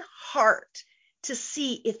open heart, to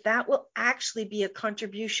see if that will actually be a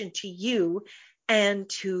contribution to you and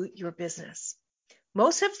to your business?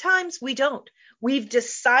 Most of the times we don't. We've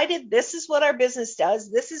decided this is what our business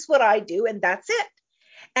does, this is what I do, and that's it.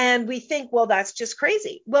 And we think, well, that's just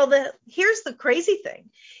crazy. Well, here's the crazy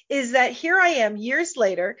thing is that here I am years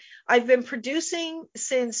later. I've been producing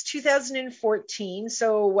since 2014.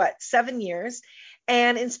 So 7 years.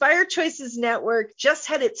 And Inspired Choices Network just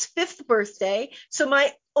had its 5th birthday. So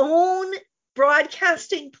my own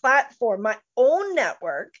broadcasting platform, my own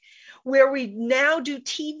network, where we now do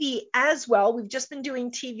TV as well. We've just been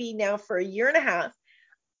doing TV now for a year and a half.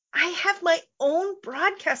 I have my own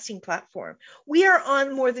broadcasting platform. We are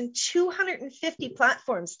on more than 250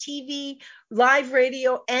 platforms, TV, live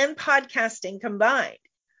radio, and podcasting combined.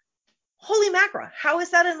 Holy mackerel, how is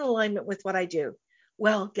that in alignment with what I do?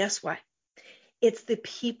 Well, guess what? It's the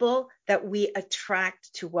people that we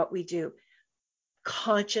attract to what we do.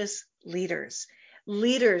 Conscious leaders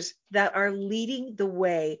that are leading the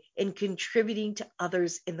way in contributing to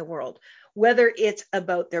others in the world, whether it's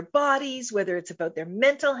about their bodies, whether it's about their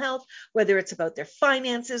mental health, whether it's about their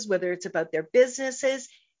finances, whether it's about their businesses.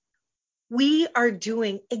 We are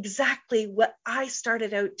doing exactly what I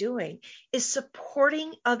started out doing, is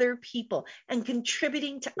supporting other people and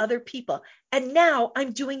contributing to other people. And now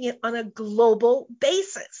I'm doing it on a global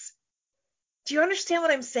basis. Do you understand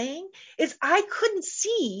what I'm saying? Is I couldn't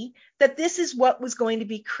see that this is what was going to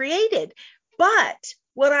be created. But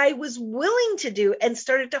what I was willing to do and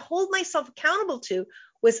started to hold myself accountable to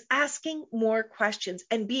was asking more questions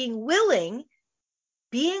and being willing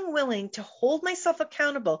to hold myself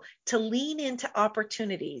accountable, to lean into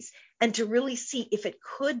opportunities and to really see if it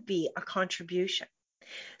could be a contribution.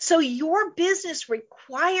 So your business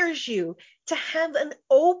requires you to have an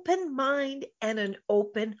open mind and an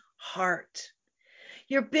open heart.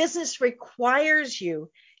 Your business requires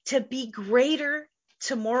you to be greater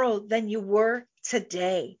tomorrow than you were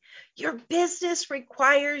today. Your business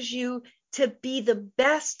requires you to be the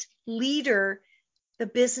best leader the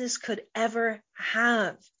business could ever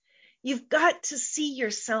have. You've got to see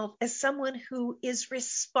yourself as someone who is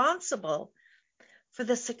responsible for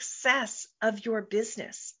the success of your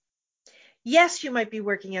business. Yes, you might be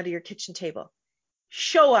working out of your kitchen table.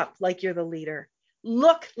 Show up like you're the leader.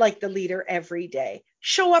 Look like the leader every day.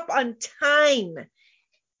 Show up on time.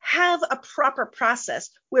 Have a proper process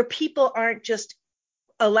where people aren't just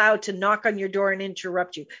allowed to knock on your door and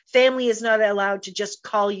interrupt you. Family is not allowed to just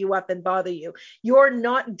call you up and bother you. You're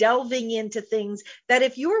not delving into things that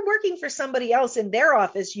if you were working for somebody else in their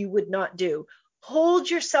office, you would not do. Hold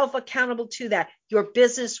yourself accountable to that. Your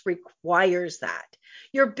business requires that.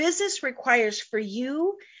 Your business requires for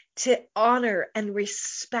you to honor and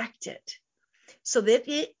respect it so that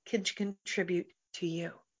it can contribute to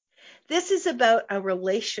you. This is about a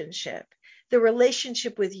relationship, the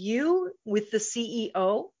relationship with you, with the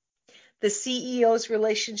CEO's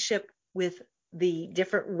relationship with the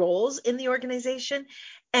different roles in the organization,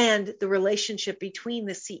 and the relationship between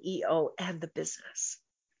the CEO and the business.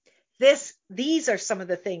 These are some of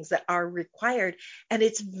the things that are required, and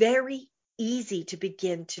it's very easy to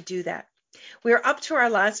begin to do that. We're up to our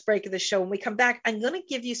last break of the show. When we come back, I'm going to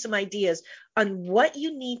give you some ideas on what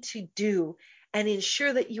you need to do and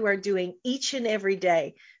ensure that you are doing each and every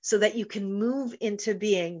day so that you can move into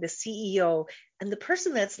being the CEO and the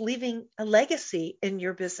person that's leaving a legacy in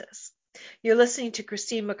your business. You're listening to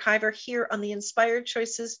Christine McIver here on the Inspired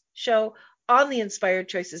Choices show on the Inspired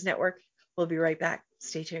Choices Network. We'll be right back.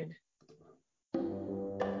 Stay tuned.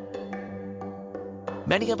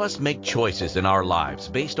 Many of us make choices in our lives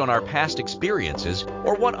based on our past experiences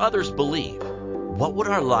or what others believe. What would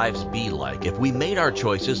our lives be like if we made our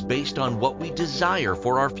choices based on what we desire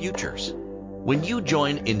for our futures? When you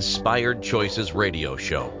join Inspired Choices Radio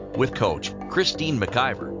Show with Coach Christine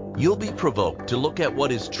McIver, you'll be provoked to look at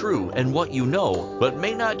what is true and what you know but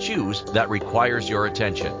may not choose that requires your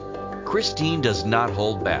attention. Christine does not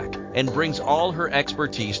hold back and brings all her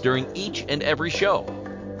expertise during each and every show.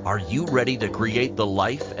 Are you ready to create the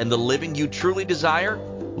life and the living you truly desire?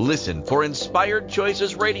 Listen for Inspired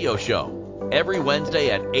Choices Radio Show every Wednesday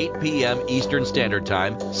at 8 p.m. Eastern Standard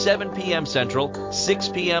Time, 7 p.m. Central, 6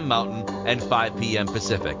 p.m. Mountain, and 5 p.m.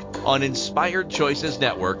 Pacific on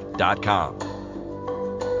InspiredChoicesNetwork.com.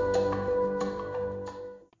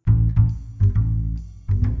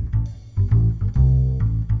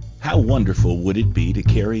 How wonderful would it be to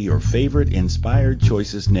carry your favorite Inspired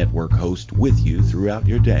Choices Network host with you throughout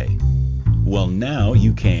your day? Well, now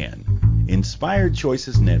you can. Inspired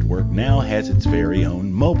Choices Network now has its very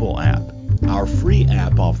own mobile app. Our free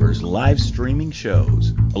app offers live streaming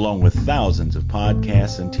shows, along with thousands of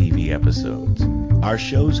podcasts and TV episodes. Our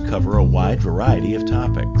shows cover a wide variety of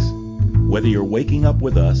topics. Whether you're waking up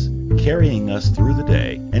with us, carrying us through the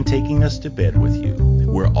day, and taking us to bed with you,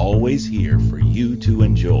 we're always here for you to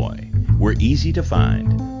enjoy. We're easy to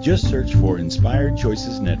find. Just search for Inspired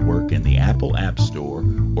Choices Network in the Apple App Store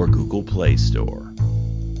or Google Play Store.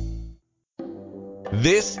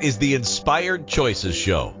 This is the Inspired Choices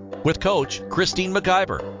Show with Coach Christine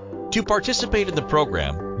McIver. To participate in the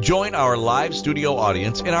program, join our live studio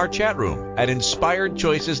audience in our chat room at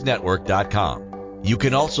InspiredChoicesNetwork.com. You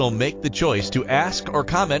can also make the choice to ask or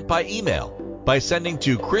comment by email by sending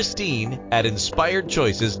to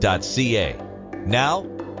Christine@InspiredChoices.ca. Now,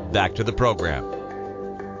 back to the program.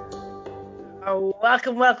 Oh,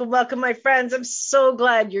 welcome, my friends. I'm so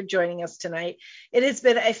glad you're joining us tonight. It has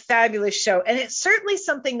been a fabulous show, and it's certainly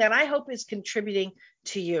something that I hope is contributing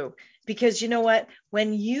to you, because you know what?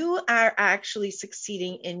 When you are actually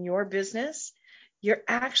succeeding in your business, you're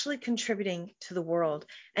actually contributing to the world.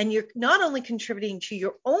 And you're not only contributing to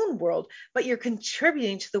your own world, but you're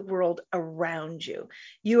contributing to the world around you.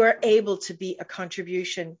 You are able to be a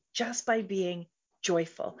contribution just by being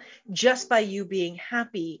joyful, just by you being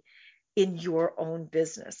happy in your own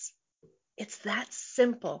business. It's that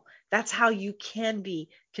simple. That's how you can be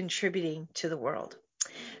contributing to the world.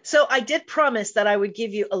 So I did promise that I would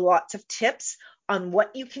give you lots of tips on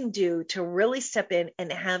what you can do to really step in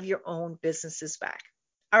and have your own businesses back.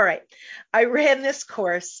 All right. I ran this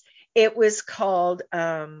course. It was called,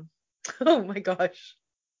 oh my gosh.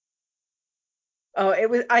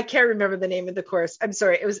 I can't remember the name of the course. I'm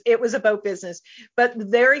sorry. It was about business, but the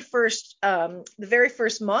very first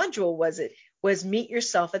module was meet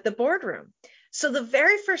yourself at the boardroom. So the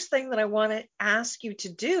very first thing that I want to ask you to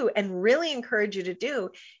do and really encourage you to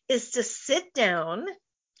do is to sit in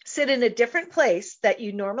a different place that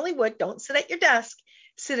you normally would. Don't sit at your desk.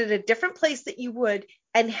 Sit at a different place that you would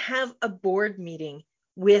and have a board meeting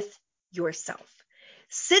with yourself.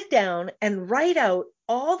 Sit down and write out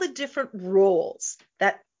all the different roles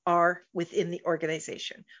that are within the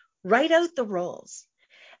organization. Write out the roles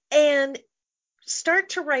and start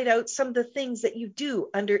to write out some of the things that you do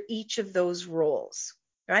under each of those roles,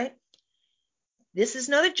 right? This is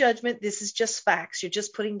not a judgment. This is just facts. You're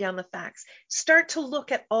just putting down the facts. Start to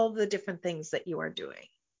look at all the different things that you are doing,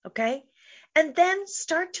 okay? And then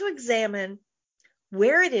start to examine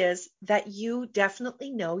where it is that you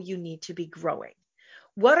definitely know you need to be growing.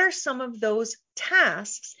 What are some of those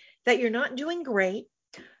tasks that you're not doing great,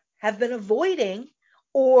 have been avoiding,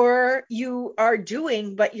 or you are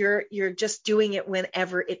doing, but you're just doing it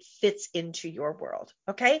whenever it fits into your world?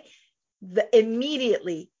 Okay.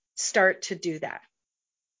 Immediately start to do that.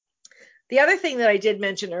 The other thing that I did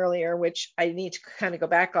mention earlier, which I need to kind of go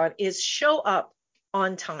back on, is show up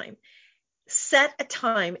on time. Set a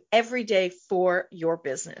time every day for your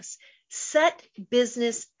business. Set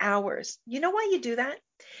business hours. You know why you do that?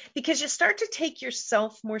 Because you start to take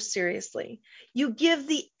yourself more seriously. You give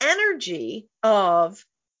the energy of,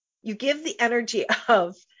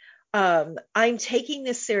 I'm taking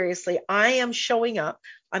this seriously. I am showing up.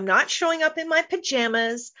 I'm not showing up in my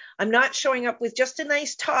pajamas. I'm not showing up with just a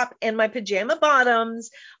nice top and my pajama bottoms.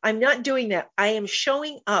 I'm not doing that. I am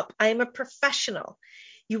showing up. I am a professional.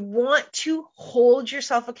 You want to hold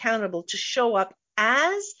yourself accountable to show up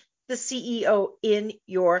as the CEO in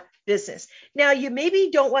your business. Now, you maybe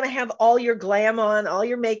don't want to have all your glam on, all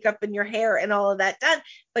your makeup and your hair and all of that done,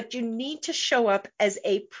 but you need to show up as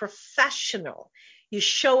a professional. You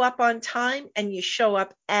show up on time and you show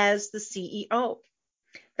up as the CEO.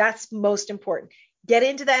 That's most important. Get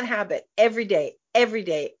into that habit every day, every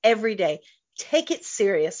day, every day. Take it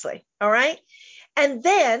seriously. All right. And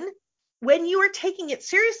then when you are taking it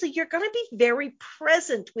seriously, you're going to be very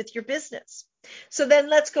present with your business. So then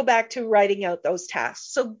let's go back to writing out those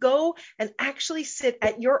tasks. So go and actually sit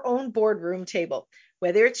at your own boardroom table,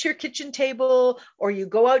 whether it's your kitchen table or you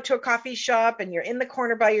go out to a coffee shop and you're in the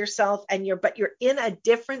corner by yourself but you're in a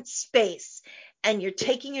different space and you're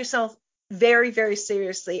taking yourself very, very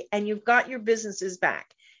seriously and you've got your businesses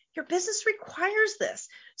back. Your business requires this.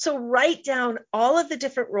 So write down all of the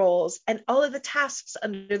different roles and all of the tasks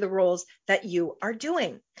under the roles that you are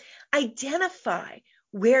doing. Identify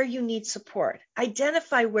where you need support.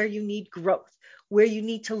 Identify where you need growth, where you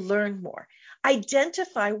need to learn more.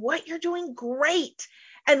 Identify what you're doing great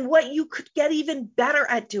and what you could get even better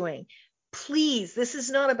at doing. Please, this is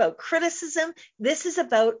not about criticism. This is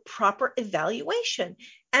about proper evaluation.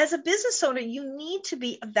 As a business owner, you need to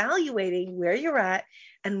be evaluating where you're at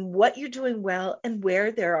and what you're doing well and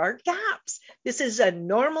where there are gaps. This is a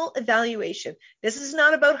normal evaluation. This is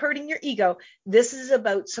not about hurting your ego. This is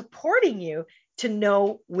about supporting you to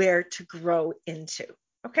know where to grow into.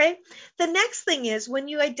 Okay. The next thing is when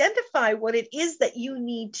you identify what it is that you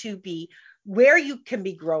need to be, where you can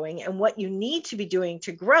be growing and what you need to be doing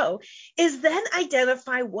to grow, is then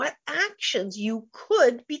identify what actions you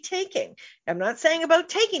could be taking. I'm not saying about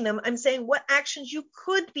taking them. I'm saying what actions you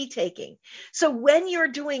could be taking. So when you're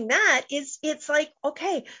doing that, it's like,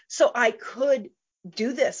 okay, so I could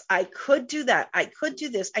do this. I could do that. I could do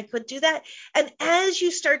this. I could do that. And as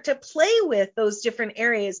you start to play with those different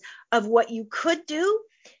areas of what you could do,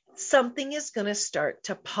 something is going to start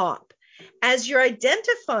to pop. As you're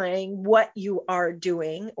identifying what you are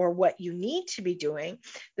doing or what you need to be doing,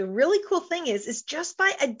 the really cool thing is just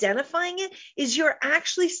by identifying it, is you're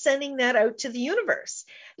actually sending that out to the universe.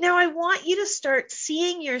 Now, I want you to start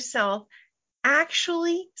seeing yourself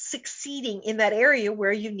actually succeeding in that area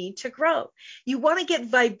where you need to grow. You want to get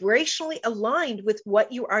vibrationally aligned with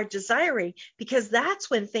what you are desiring, because that's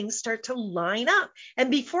when things start to line up.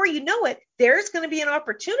 And before you know it, there's going to be an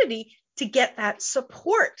opportunity to get that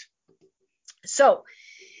support. So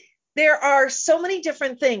there are so many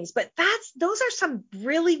different things, but those are some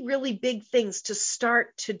really, really big things to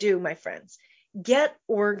start to do, my friends. Get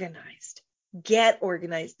organized. Get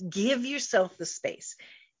organized. Give yourself the space.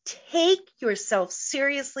 Take yourself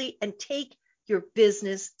seriously and take your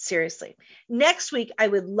business seriously. Next week, I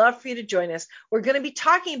would love for you to join us. We're going to be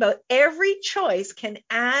talking about every choice can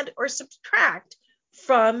add or subtract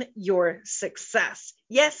from your success.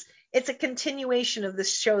 Yes, it's a continuation of the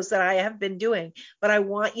shows that I have been doing, but I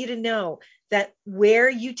want you to know that where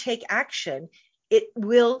you take action, it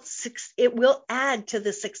will add to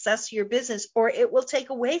the success of your business, or it will take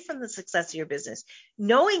away from the success of your business.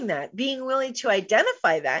 Knowing that, being willing to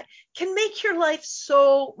identify that, can make your life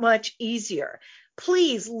so much easier.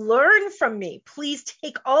 Please learn from me. Please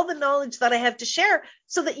take all the knowledge that I have to share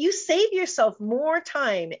so that you save yourself more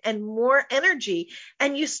time and more energy,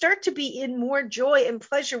 and you start to be in more joy and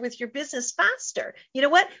pleasure with your business faster. You know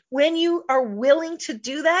what? When you are willing to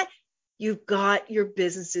do that, you've got your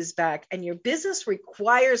businesses back, and your business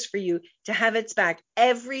requires for you to have its back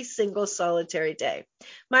every single solitary day.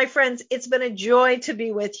 My friends, it's been a joy to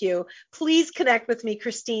be with you. Please connect with me,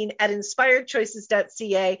 Christine, at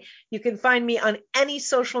inspiredchoices.ca. You can find me on any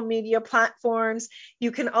social media platforms.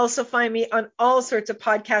 You can also find me on all sorts of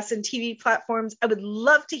podcasts and TV platforms. I would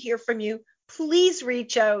love to hear from you. Please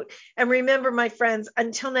reach out. And remember, my friends,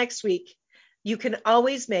 until next week, you can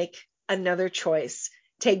always make another choice.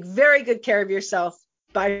 Take very good care of yourself.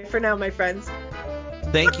 Bye for now, my friends.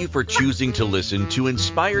 Thank you for choosing to listen to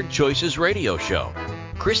Inspired Choices Radio Show.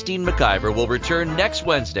 Christine McIver will return next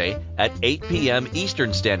Wednesday at 8 p.m.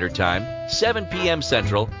 Eastern Standard Time, 7 p.m.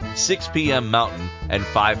 Central, 6 p.m. Mountain, and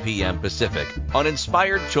 5 p.m. Pacific on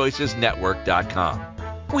InspiredChoicesNetwork.com.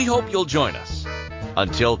 We hope you'll join us.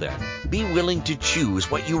 Until then, be willing to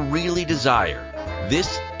choose what you really desire.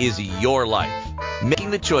 This is your life,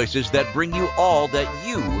 making the choices that bring you all that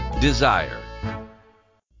you desire.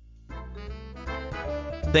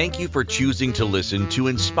 Thank you for choosing to listen to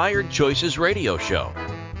Inspired Choices Radio Show.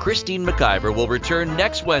 Christine McIver will return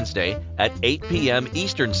next Wednesday at 8 p.m.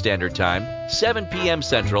 Eastern Standard Time, 7 p.m.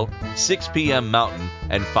 Central, 6 p.m. Mountain,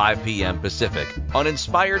 and 5 p.m. Pacific on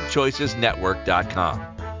InspiredChoicesNetwork.com.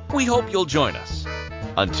 We hope you'll join us.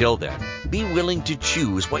 Until then, be willing to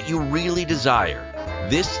choose what you really desire.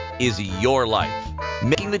 This is your life,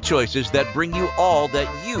 making the choices that bring you all that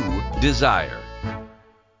you desire.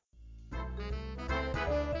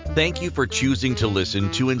 Thank you for choosing to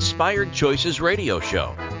listen to Inspired Choices Radio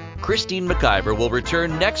Show. Christine McIver will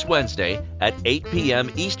return next Wednesday at 8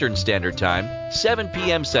 p.m. Eastern Standard Time, 7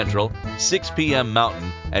 p.m. Central, 6 p.m.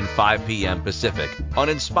 Mountain, and 5 p.m. Pacific on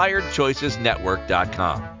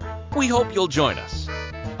InspiredChoicesNetwork.com. We hope you'll join us.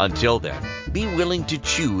 Until then, be willing to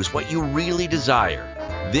choose what you really desire.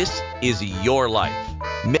 This is your life,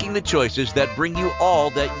 making the choices that bring you all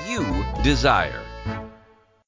that you desire.